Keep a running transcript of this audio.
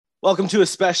Welcome to a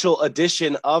special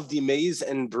edition of the Maize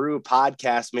and Brew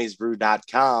podcast,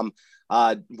 maizebrew.com.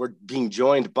 We're being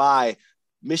joined by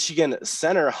Michigan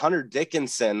center Hunter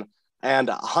Dickinson. And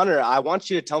Hunter, I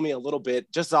want you to tell me a little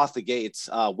bit, just off the gates,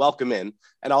 welcome in.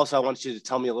 And also I want you to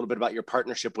tell me a little bit about your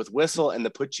partnership with Whistle and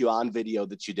the Put You On video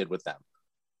that you did with them.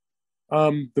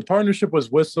 The partnership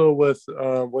was Whistle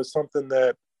was something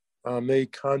that they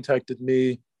contacted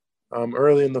me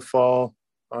early in the fall.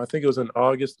 I think it was in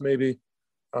August maybe.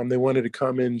 They wanted to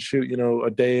come and shoot, a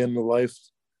day in the life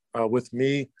with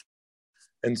me.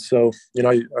 And so,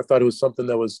 I thought it was something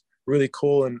that was really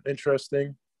cool and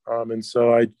interesting. And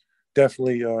so I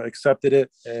definitely accepted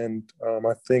it. And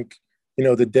I think,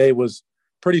 the day was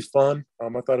pretty fun. I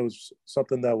thought it was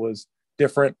something that was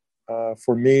different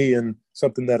for me and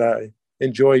something that I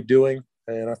enjoyed doing.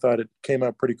 And I thought it came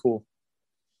out pretty cool.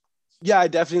 Yeah, I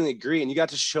definitely agree. And you got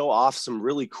to show off some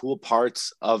really cool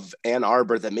parts of Ann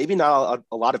Arbor that maybe not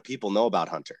a lot of people know about,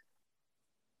 Hunter.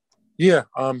 Yeah.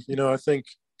 I think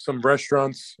some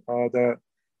restaurants that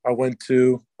I went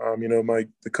to, the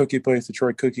cookie place,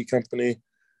 Detroit Cookie Company.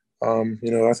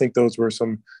 I think those were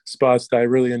some spots that I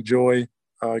really enjoy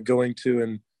going to.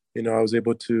 And, I was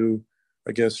able to,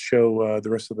 I guess, show the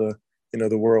rest of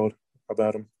the world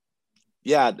about them.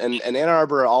 Yeah, and Ann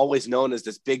Arbor always known as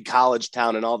this big college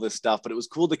town and all this stuff, but it was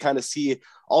cool to kind of see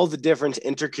all the different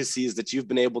intricacies that you've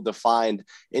been able to find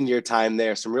in your time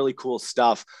there. Some really cool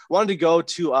stuff. Wanted to go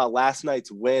to last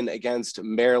night's win against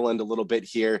Maryland a little bit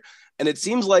here. And it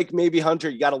seems like maybe, Hunter,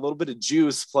 you got a little bit of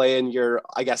juice playing your,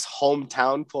 I guess,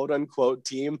 hometown, quote unquote,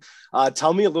 team.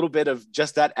 Tell me a little bit of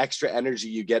just that extra energy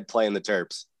you get playing the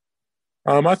Terps.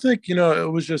 I think,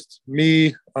 it was just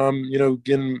me,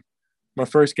 getting my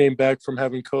first game back from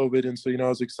having COVID. And so, I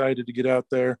was excited to get out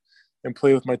there and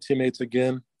play with my teammates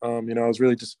again. I was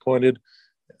really disappointed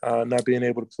not being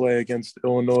able to play against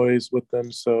Illinois with them.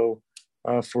 So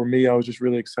for me, I was just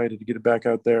really excited to get it back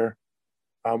out there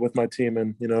with my team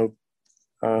and,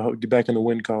 get back in the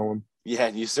win column. Yeah,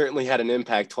 you certainly had an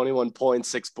impact. 21 points,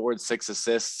 6 boards, 6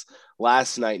 assists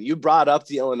last night. You brought up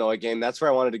the Illinois game. That's where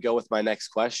I wanted to go with my next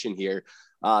question here,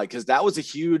 because that was a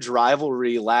huge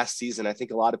rivalry last season. I think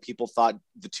a lot of people thought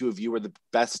the two of you were the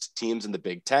best teams in the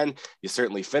Big Ten. You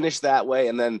certainly finished that way.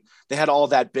 And then they had all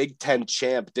that Big Ten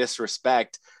champ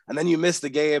disrespect. And then you missed the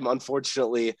game,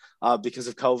 unfortunately, because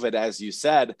of COVID, as you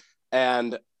said.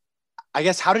 And I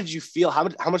guess, how did you feel?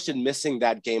 How much did missing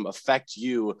that game affect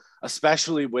you,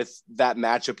 especially with that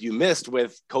matchup you missed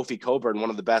with Kofi Cockburn, one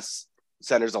of the best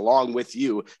centers along with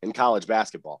you in college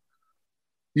basketball?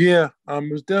 Yeah, it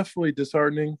was definitely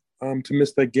disheartening to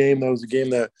miss that game. That was a game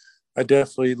that I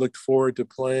definitely looked forward to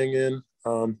playing in.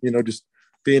 Just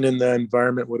being in that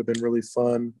environment would have been really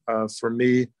fun for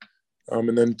me.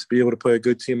 And then to be able to play a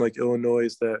good team like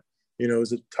Illinois that,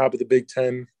 is at the top of the Big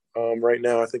Ten right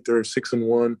now. I think they're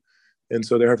 6-1. And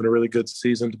so they're having a really good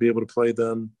season. To be able to play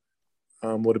them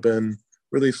would have been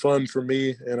really fun for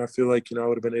me. And I feel like, I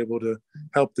would have been able to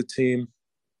help the team.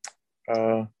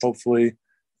 Hopefully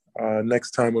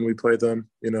next time when we play them,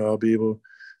 I'll be able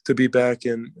to be back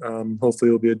and hopefully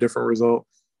it'll be a different result.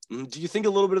 Do you think a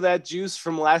little bit of that juice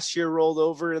from last year rolled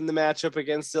over in the matchup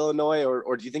against Illinois,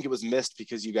 or do you think it was missed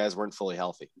because you guys weren't fully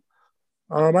healthy?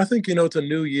 I think, it's a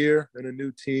new year and a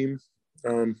new team,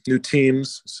 new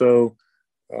teams. So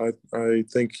I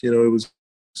think, it was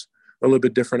a little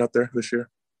bit different out there this year.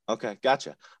 Okay,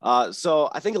 gotcha. So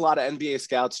I think a lot of NBA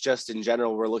scouts just in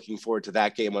general were looking forward to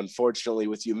that game. Unfortunately,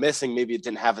 with you missing, maybe it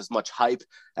didn't have as much hype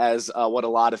as what a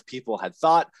lot of people had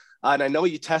thought. And I know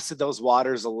you tested those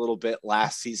waters a little bit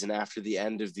last season after the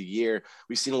end of the year.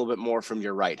 We've seen a little bit more from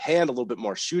your right hand, a little bit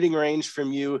more shooting range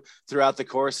from you throughout the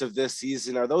course of this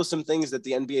season. Are those some things that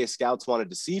the NBA scouts wanted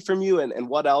to see from you? And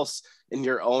what else in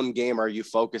your own game are you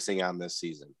focusing on this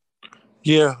season?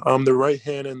 Yeah, the right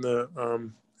hand and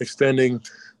the extending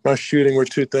my shooting were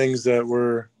two things that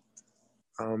were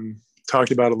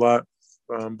talked about a lot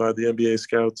by the NBA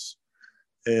scouts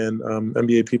and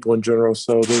NBA people in general.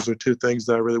 So those are two things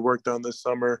that I really worked on this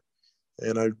summer.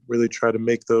 And I really try to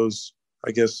make those,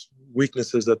 I guess,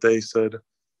 weaknesses that they said,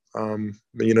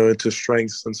 into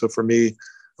strengths. And so for me,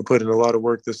 I put in a lot of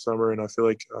work this summer and I feel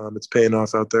like it's paying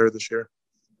off out there this year.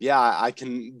 Yeah, I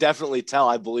can definitely tell.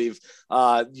 I believe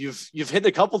you've hit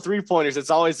a couple 3-pointers.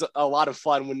 It's always a lot of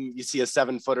fun when you see a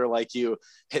 7-footer like you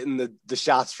hitting the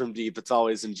shots from deep. It's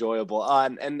always enjoyable.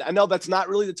 And I know that's not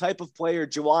really the type of player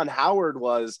Juwan Howard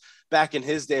was back in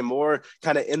his day, more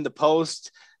kind of in the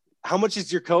post, how much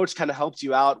has your coach kind of helped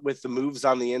you out with the moves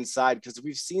on the inside? Because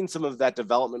we've seen some of that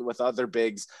development with other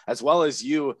bigs, as well as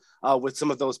you with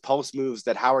some of those post moves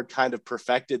that Howard kind of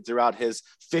perfected throughout his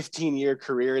 15-year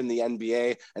career in the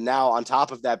NBA. And now on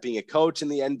top of that, being a coach in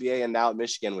the NBA and now at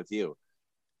Michigan with you.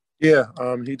 Yeah,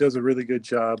 he does a really good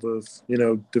job of,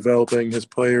 developing his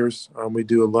players. We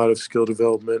do a lot of skill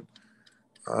development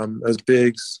as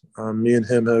bigs. Me and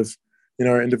him have,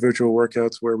 our individual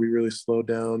workouts where we really slow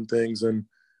down things and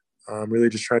really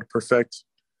just try to perfect,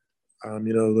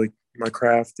 like my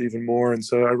craft even more. And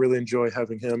so I really enjoy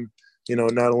having him,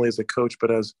 not only as a coach, but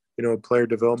as, a player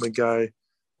development guy,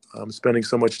 spending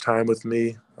so much time with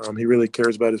me. He really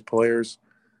cares about his players,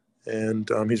 and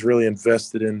he's really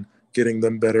invested in getting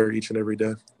them better each and every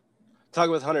day.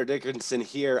 Talking with Hunter Dickinson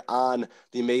here on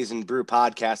the Amazing Brew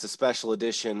podcast, a special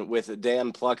edition with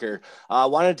Dan Plucker.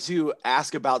 Wanted to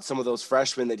ask about some of those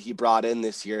freshmen that he brought in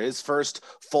this year. His first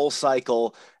full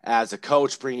cycle as a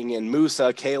coach, bringing in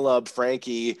Musa, Caleb,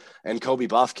 Frankie, and Kobe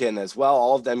Buffkin as well,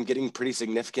 all of them getting pretty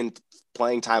significant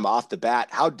playing time off the bat.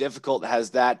 How difficult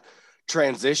has that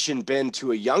transition been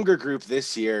to a younger group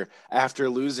this year after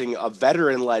losing a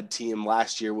veteran-led team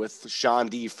last year with Sean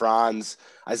D. Franz,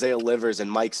 Isaiah Livers, and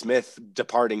Mike Smith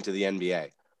departing to the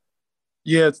NBA?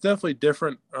 Yeah, it's definitely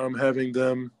different having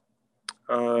them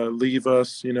leave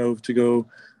us, to go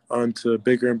on to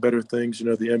bigger and better things, the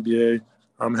NBA.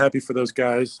 I'm happy for those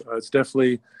guys. It's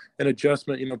definitely an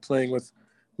adjustment, playing with,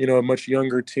 a much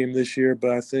younger team this year,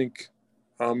 but I think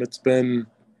it's been,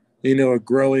 a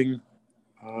growing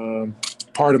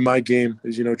part of my game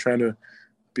is, trying to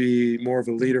be more of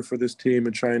a leader for this team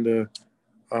and trying to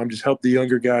just help the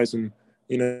younger guys and,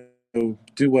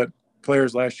 do what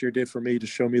players last year did for me to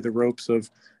show me the ropes of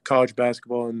college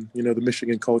basketball and, the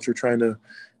Michigan culture, trying to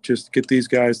just get these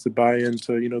guys to buy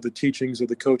into, the teachings of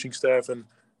the coaching staff and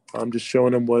just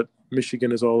showing them what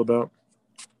Michigan is all about.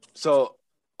 So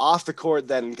off the court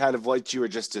then, kind of what you were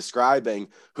just describing,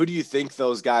 who do you think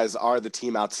those guys are, the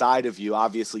team outside of you?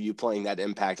 Obviously you playing that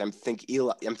impact. I'm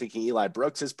thinking Eli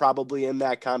Brooks is probably in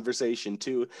that conversation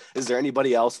too. Is there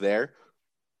anybody else there?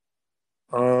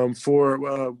 What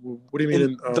do you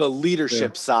mean? The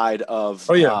leadership side of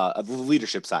the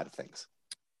leadership side of things.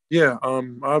 Yeah.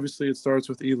 Obviously it starts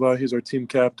with Eli. He's our team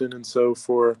captain. And so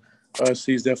for us,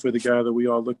 he's definitely the guy that we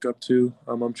all look up to.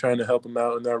 I'm trying to help him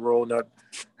out in that role, not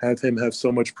have him have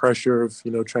so much pressure of,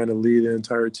 trying to lead an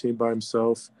entire team by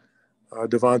himself.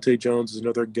 Devontae Jones is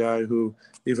another guy who,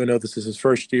 even though this is his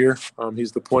first year,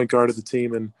 he's the point guard of the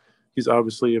team. And he's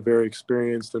obviously a very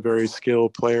experienced, a very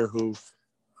skilled player who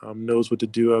knows what to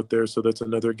do out there. So that's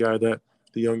another guy that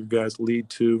the younger guys lead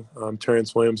to.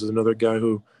 Terrence Williams is another guy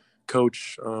who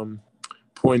coach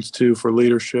points to for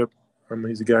leadership.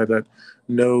 He's a guy that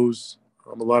knows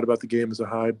a lot about the game, as a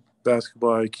high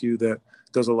basketball IQ that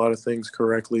does a lot of things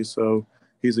correctly. So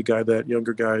he's a guy that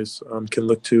younger guys can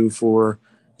look to for,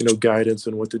 guidance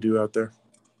and what to do out there.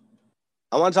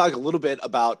 I want to talk a little bit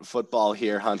about football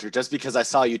here, Hunter, just because I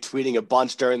saw you tweeting a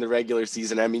bunch during the regular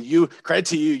season. I mean, credit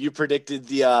to you, you predicted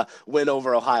the win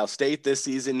over Ohio State this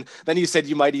season. Then you said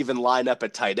you might even line up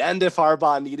at tight end if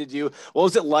Harbaugh needed you. What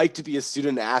was it like to be a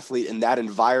student athlete in that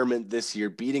environment this year,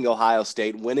 beating Ohio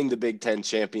State, winning the Big Ten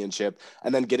championship,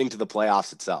 and then getting to the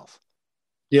playoffs itself?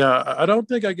 Yeah, I don't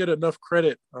think I get enough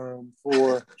credit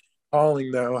for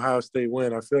calling that Ohio State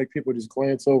win. I feel like people just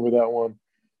glance over that one.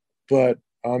 But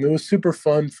it was super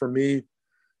fun for me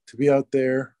to be out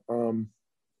there,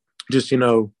 just,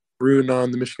 rooting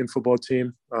on the Michigan football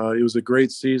team. It was a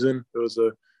great season. It was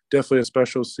definitely a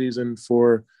special season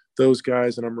for those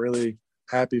guys, and I'm really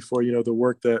happy for, the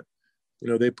work that,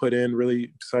 they put in.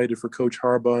 Really excited for Coach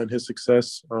Harbaugh and his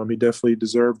success. He definitely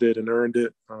deserved it and earned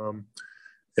it.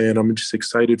 And I'm just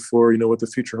excited for, what the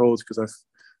future holds, because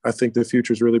I think the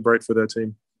future is really bright for that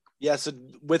team. Yeah, so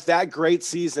with that great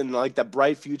season, like the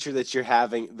bright future that you're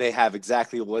having, they have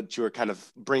exactly what you're kind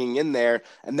of bringing in there,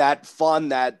 and that fun,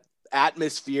 that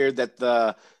atmosphere that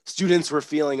the students were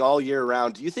feeling all year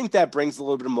round. Do you think that brings a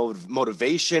little bit of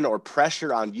motivation or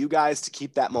pressure on you guys to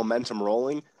keep that momentum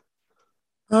rolling?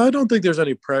 I don't think there's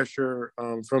any pressure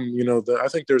from, I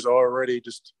think there's already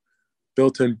just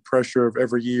built-in pressure of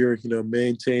every year,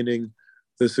 maintaining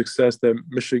the success that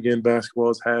Michigan basketball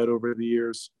has had over the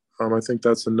years. I think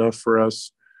that's enough for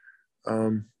us,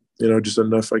 just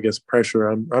enough, I guess,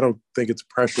 pressure. I don't think it's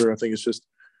pressure. I think it's just,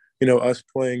 us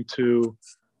playing to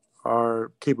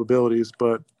our capabilities.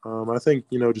 But I think,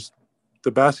 just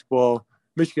the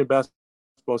Michigan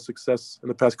basketball success in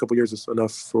the past couple of years is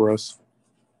enough for us.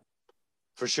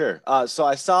 For sure. So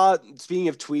I saw, speaking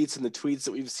of tweets and the tweets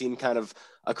that we've seen kind of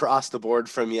across the board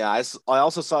from you. I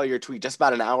also saw your tweet just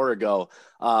about an hour ago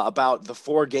about the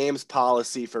 4 games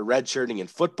policy for redshirting in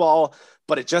football,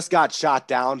 but it just got shot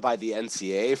down by the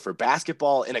NCAA for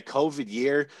basketball in a COVID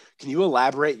year. Can you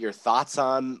elaborate your thoughts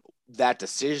on that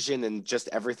decision and just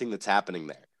everything that's happening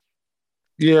there?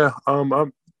 Yeah,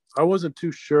 I wasn't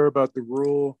too sure about the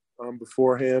rule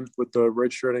beforehand with the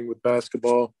redshirting with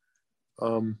basketball,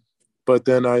 but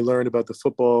then I learned about the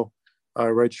football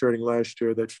redshirting last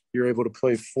year that you're able to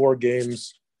play 4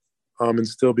 games and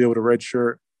still be able to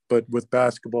redshirt. But with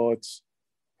basketball, it's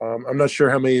I'm not sure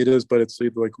how many it is, but it's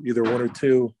either 1 or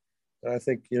 2. And I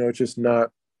think it's just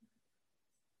not.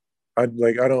 I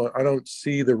don't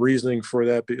see the reasoning for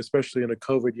that, especially in a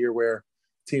COVID year where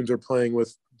teams are playing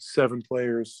with 7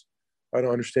 players. I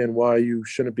don't understand why you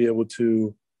shouldn't be able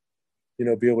to,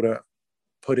 be able to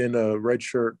put in a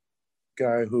redshirt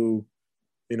guy who,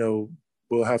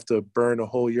 will have to burn a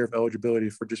whole year of eligibility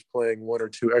for just playing 1 or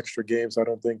 2 extra games. I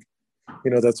don't think,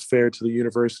 that's fair to the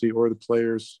university or the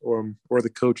players or the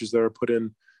coaches that are put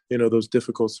in, those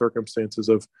difficult circumstances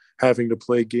of having to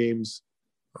play games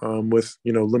with,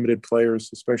 limited players,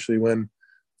 especially when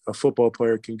a football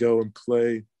player can go and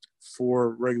play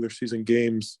 4 regular season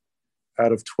games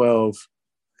out of 12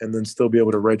 and then still be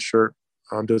able to redshirt.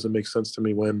 Doesn't make sense to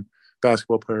me when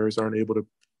basketball players aren't able to,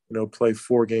 play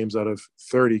 4 games out of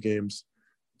 30 games,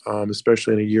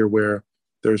 especially in a year where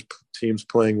there's teams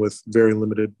playing with very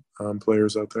limited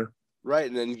players out there. Right.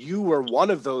 And then you were one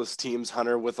of those teams,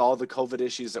 Hunter, with all the COVID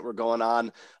issues that were going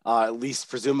on, at least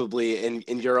presumably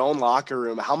in your own locker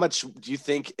room. How much do you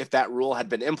think, if that rule had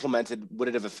been implemented, would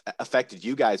it have affected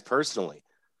you guys personally?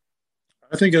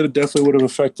 I think it definitely would have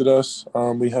affected us.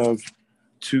 We have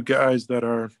 2 guys that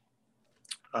are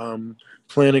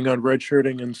planning on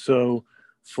redshirting. And so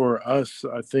for us,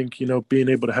 I think, being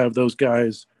able to have those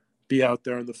guys be out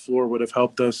there on the floor would have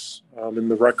helped us in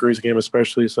the Rutgers game,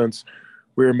 especially since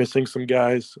we were missing some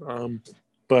guys.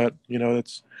 But,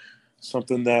 it's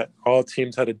something that all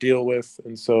teams had to deal with.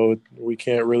 And so we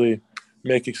can't really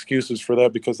make excuses for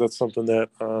that because that's something that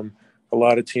a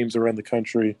lot of teams around the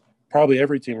country, probably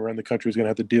every team around the country, is going to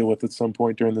have to deal with at some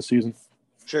point during the season.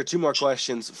 Sure. 2 more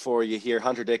questions for you here.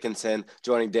 Hunter Dickinson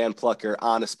joining Dan Plucker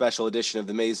on a special edition of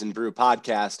the Maize n Brew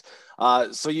podcast.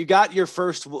 So you got your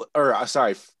first, you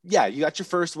got your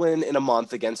first win in a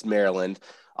month against Maryland,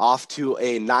 off to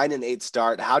a 9-8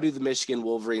 start. How do the Michigan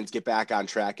Wolverines get back on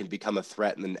track and become a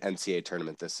threat in the NCAA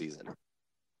tournament this season?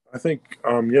 I think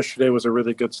yesterday was a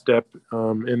really good step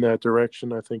in that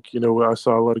direction. I think, I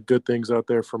saw a lot of good things out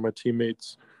there from my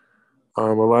teammates, a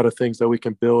lot of things that we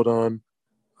can build on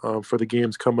for the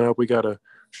games coming up. We got a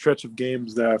stretch of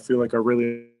games that I feel like are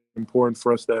really important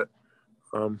for us that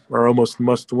are almost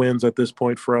must wins at this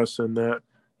point for us, and that,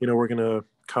 we're going to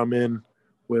come in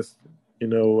with, a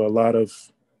lot of,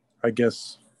 I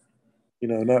guess,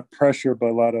 not pressure, but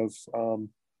a lot of,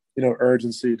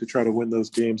 urgency to try to win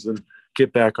those games and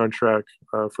get back on track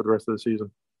for the rest of the season.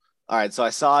 All right, so I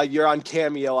saw you're on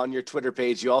Cameo on your Twitter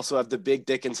page. You also have the Big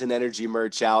Dickinson Energy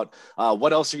merch out.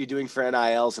 What else are you doing for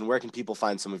NILs, and where can people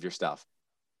find some of your stuff?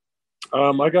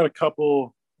 I got a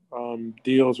couple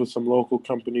deals with some local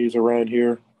companies around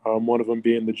here. One of them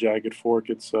being the Jagged Fork.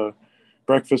 It's a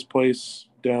breakfast place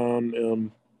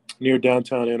down near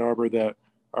downtown Ann Arbor that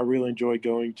I really enjoy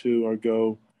going to. I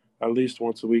go at least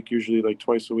once a week, usually like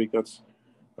twice a week. That's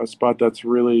a spot that's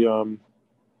really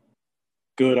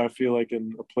good, I feel like,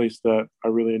 in a place that I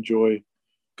really enjoy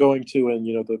going to. And,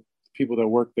 the people that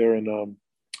work there and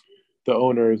the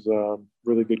owner is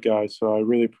really good guys. So I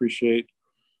really appreciate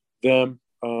them.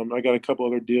 I got a couple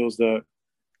other deals that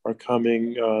are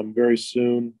coming very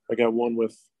soon. I got one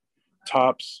with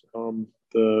Topps,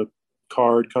 the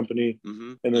card company,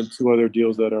 and then 2 other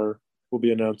deals that will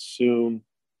be announced soon.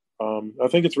 I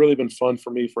think it's really been fun for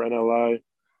me for NIL.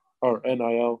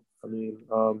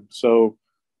 So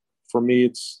for me,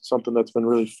 it's something that's been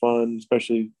really fun,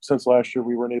 especially since last year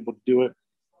we weren't able to do it.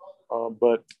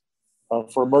 But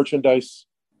for merchandise,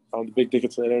 the Big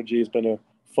Dickinson Energy has been a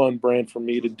fun brand for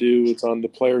me to do. It's on the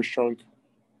Players Trunk.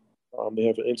 They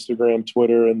have Instagram,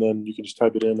 Twitter, and then you can just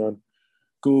type it in on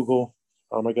Google.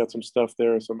 I got some stuff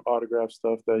there, some autograph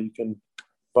stuff that you can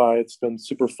buy. It's been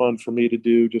super fun for me to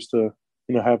do, just to,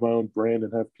 have my own brand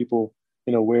and have people,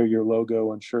 wear your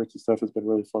logo on shirts and stuff. Has been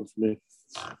really fun for me.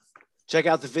 Check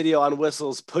out the video on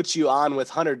Whistles Put You On with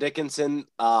Hunter Dickinson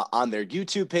on their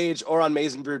YouTube page or on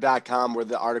maizenbrew.com, where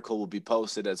the article will be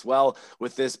posted as well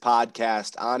with this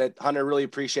podcast on it. Hunter, really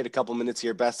appreciate a couple minutes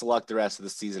here. Best of luck the rest of the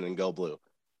season, and go Blue.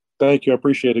 Thank you. I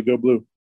appreciate it. Go Blue.